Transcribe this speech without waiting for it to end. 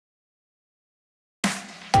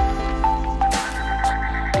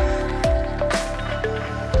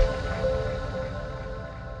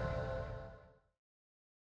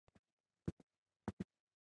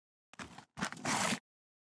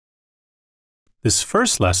This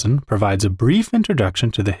first lesson provides a brief introduction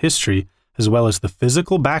to the history as well as the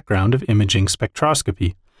physical background of imaging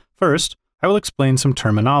spectroscopy. First, I will explain some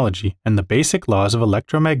terminology and the basic laws of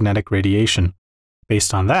electromagnetic radiation.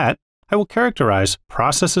 Based on that, I will characterize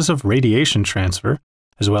processes of radiation transfer,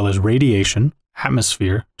 as well as radiation,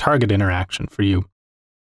 atmosphere, target interaction for you.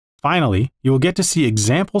 Finally, you will get to see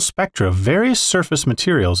example spectra of various surface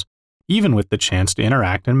materials, even with the chance to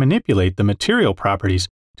interact and manipulate the material properties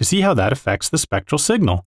to see how that affects the spectral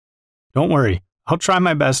signal. Don't worry, I'll try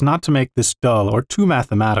my best not to make this dull or too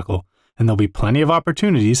mathematical, and there'll be plenty of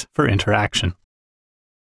opportunities for interaction.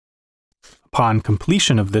 Upon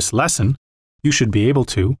completion of this lesson, you should be able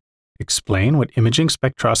to explain what imaging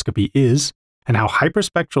spectroscopy is and how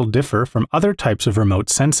hyperspectral differ from other types of remote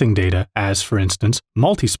sensing data as, for instance,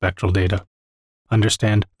 multispectral data.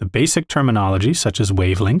 Understand the basic terminology such as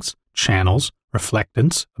wavelengths, channels,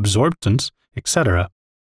 reflectance, absorptance, etc.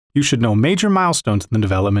 You should know major milestones in the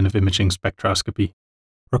development of imaging spectroscopy.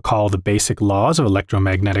 Recall the basic laws of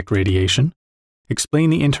electromagnetic radiation. Explain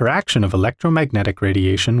the interaction of electromagnetic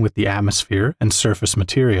radiation with the atmosphere and surface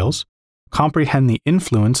materials. Comprehend the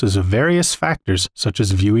influences of various factors such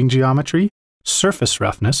as viewing geometry, surface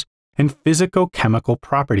roughness, and physico-chemical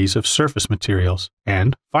properties of surface materials.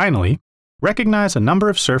 And, finally, recognize a number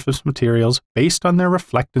of surface materials based on their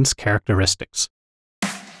reflectance characteristics.